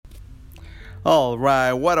All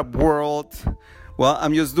right, what up, world? Well,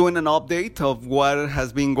 I'm just doing an update of what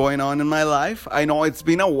has been going on in my life. I know it's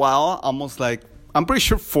been a while, almost like, I'm pretty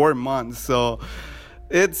sure 4 months. So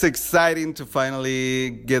it's exciting to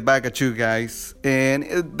finally get back at you guys. And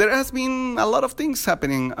there has been a lot of things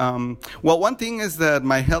happening. Well, one thing is that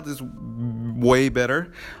my health is way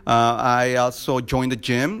better. I also joined the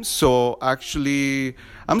gym. So actually,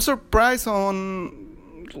 I'm surprised on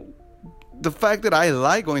the fact that I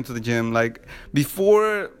like going to the gym. Like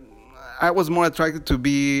before, I was more attracted to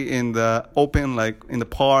be in the open, like in the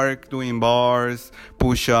park, doing bars,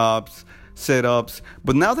 push-ups, sit-ups.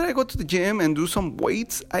 But now that I go to the gym and do some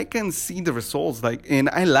weights, I can see the results. And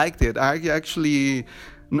I liked it.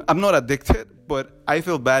 I'm not addicted, but I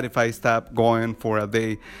feel bad if I stop going for a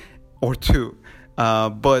day or two.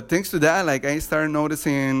 But thanks to that, like I started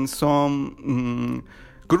noticing some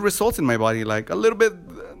good results in my body, like a little bit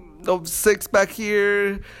of six pack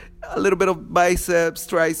here, a little bit of biceps,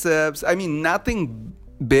 triceps. I mean, nothing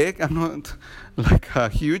big. I'm not like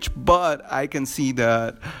huge, but I can see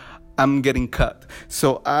that I'm getting cut.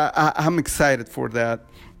 So I'm excited for that.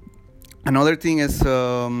 Another thing is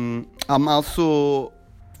I'm also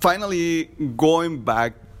finally going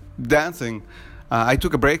back dancing. I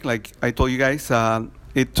took a break, like I told you guys.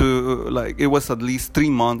 It was at least 3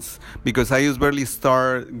 months because I just barely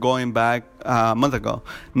start going back a month ago.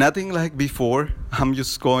 Nothing like before. I'm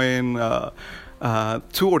just going 2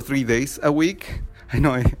 or 3 days a week. I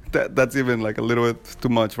know that's even like a little bit too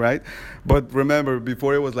much, right? But remember,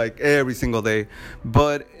 before it was like every single day.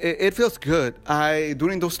 But it feels good.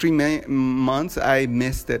 During those 3 months, I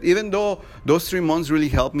missed it. Even though those 3 months really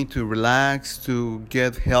helped me to relax, to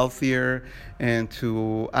get healthier, and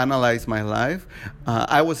to analyze my life,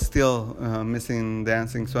 I was still missing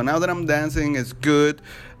dancing. So now that I'm dancing, it's good.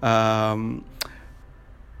 And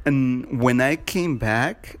when I came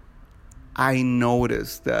back, I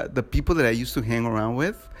noticed that the people that I used to hang around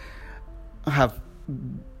with have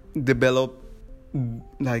developed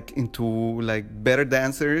into better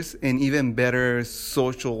dancers and even better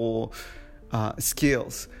social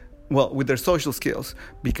skills. Well, with their social skills,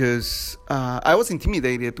 because I was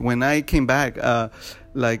intimidated when I came back.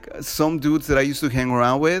 Like some dudes that I used to hang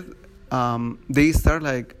around with, they start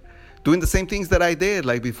doing the same things that I did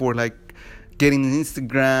before, getting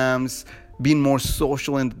Instagrams, being more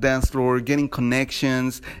social in the dance floor, getting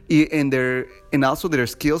connections, and also their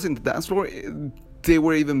skills in the dance floor. They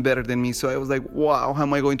were even better than me. So I was like, wow, how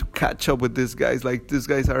am I going to catch up with these guys? These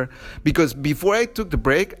guys are, because before I took the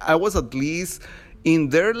break, I was at least in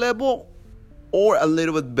their level or a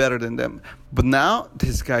little bit better than them. But now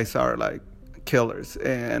these guys are killers.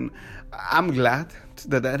 And I'm glad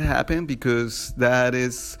that happened, because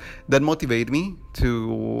that motivated me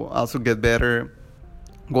to also get better,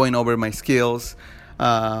 going over my skills,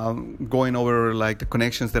 going over the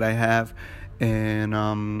connections that I have.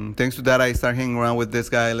 And thanks to that, I started hanging around with this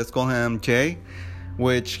guy. Let's call him Jay,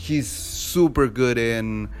 which he's super good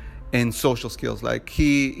in social skills.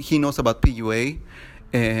 He knows about PUA,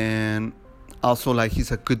 and also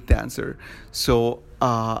he's a good dancer. So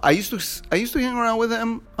I used to hang around with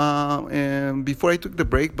him and before I took the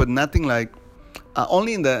break, but nothing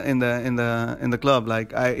only in the club.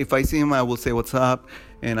 If I see him, I will say what's up,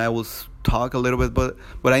 and I will talk a little bit, but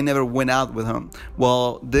I never went out with him.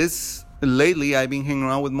 Well, lately I've been hanging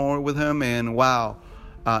around more with him, and wow,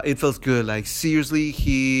 it feels good. Seriously,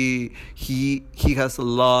 he has a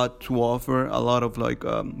lot to offer, a lot of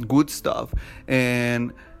good stuff,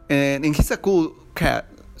 and he's a cool cat.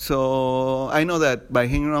 So I know that by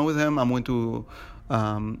hanging around with him, I'm going to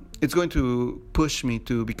it's going to push me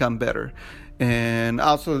to become better. And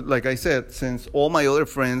also, like I said, since all my other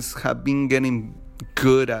friends have been getting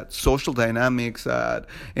good at social dynamics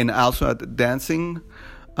and also at dancing,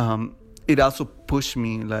 it also pushed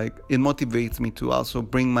me, it motivates me to also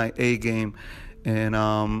bring my A game. And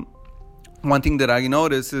one thing that I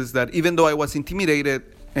noticed is that even though I was intimidated,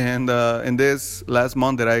 and in this last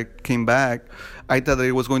month that I came back, I thought that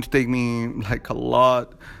it was going to take me a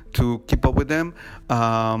lot to keep up with them.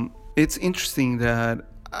 It's interesting that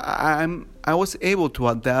I was able to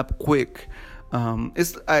adapt quick.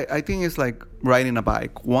 I think it's like riding a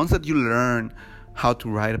bike. Once that you learn how to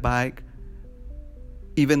ride a bike,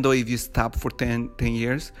 even though if you stop for 10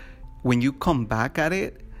 years, when you come back at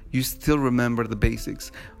it, you still remember the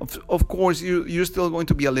basics. Of course, you're still going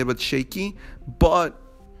to be a little bit shaky, but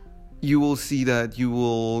you will see that you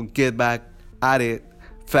will get back at it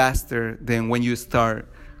faster than when you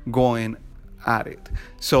start going at it.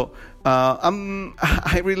 So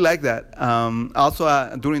I really like that.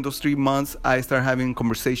 Also, during those 3 months, I started having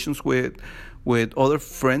conversations with other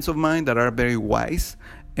friends of mine that are very wise,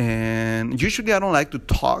 And usually I don't like to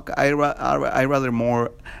talk. I rather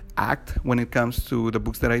more act when it comes to the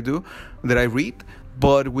books that I read.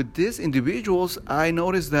 But with these individuals, I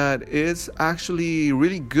noticed that it's actually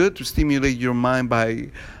really good to stimulate your mind by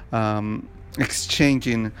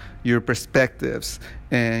exchanging your perspectives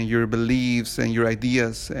and your beliefs and your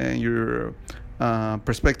ideas and your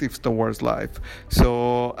perspectives towards life.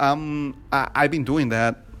 So I've been doing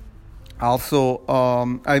that. Also,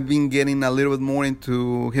 I've been getting a little bit more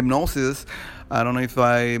into hypnosis. I don't know if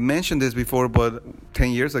I mentioned this before, but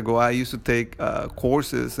 10 years ago, I used to take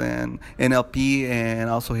courses and NLP and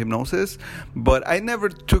also hypnosis. But I never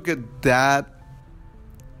took it that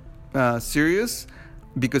serious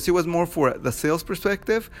because it was more for the sales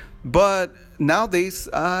perspective. But nowadays,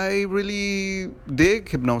 I really dig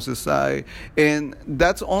hypnosis. And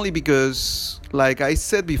that's only because, like I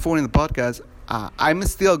said before in the podcast, I'm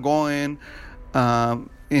still going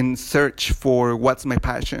in search for what's my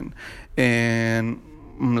passion. And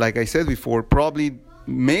like I said before,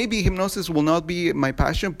 maybe hypnosis will not be my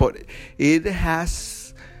passion, but it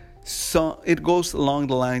goes along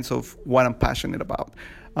the lines of what I'm passionate about.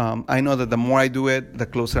 I know that the more I do it, the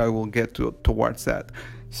closer I will get towards that.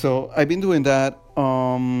 So I've been doing that.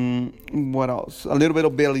 What else? A little bit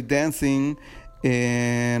of belly dancing.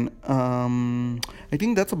 And I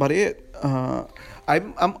think that's about it. Like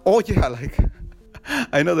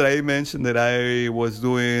I know that I mentioned that I was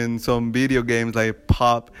doing some video games like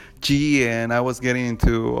PUBG, and I was getting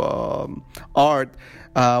into art.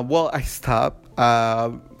 Well, I stopped.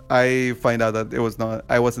 I find out that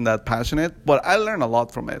I wasn't that passionate, but I learned a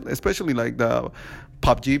lot from it, especially like the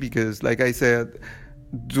PUBG, because like I said,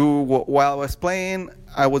 while I was playing,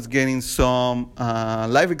 I was getting some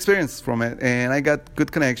life experience from it, and I got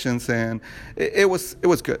good connections, and it was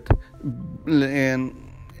good. And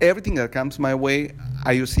everything that comes my way,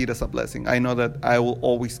 I use it as a blessing. I know that I will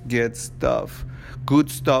always get good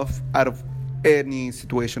stuff out of any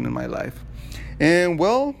situation in my life. And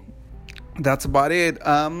well, that's about it.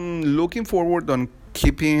 I'm looking forward on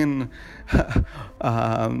keeping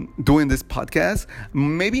doing this podcast.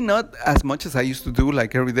 Maybe not as much as I used to do,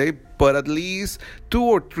 like every day, but at least 2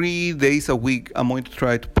 or 3 days a week I'm going to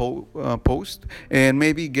try to post, and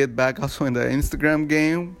maybe get back also in the Instagram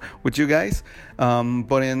game with you guys.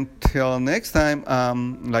 But until next time,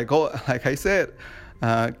 like I said,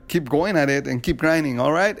 keep going at it and keep grinding.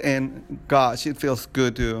 All right, and gosh, it feels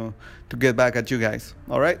good to get back at you guys.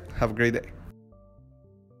 All right, have a great day.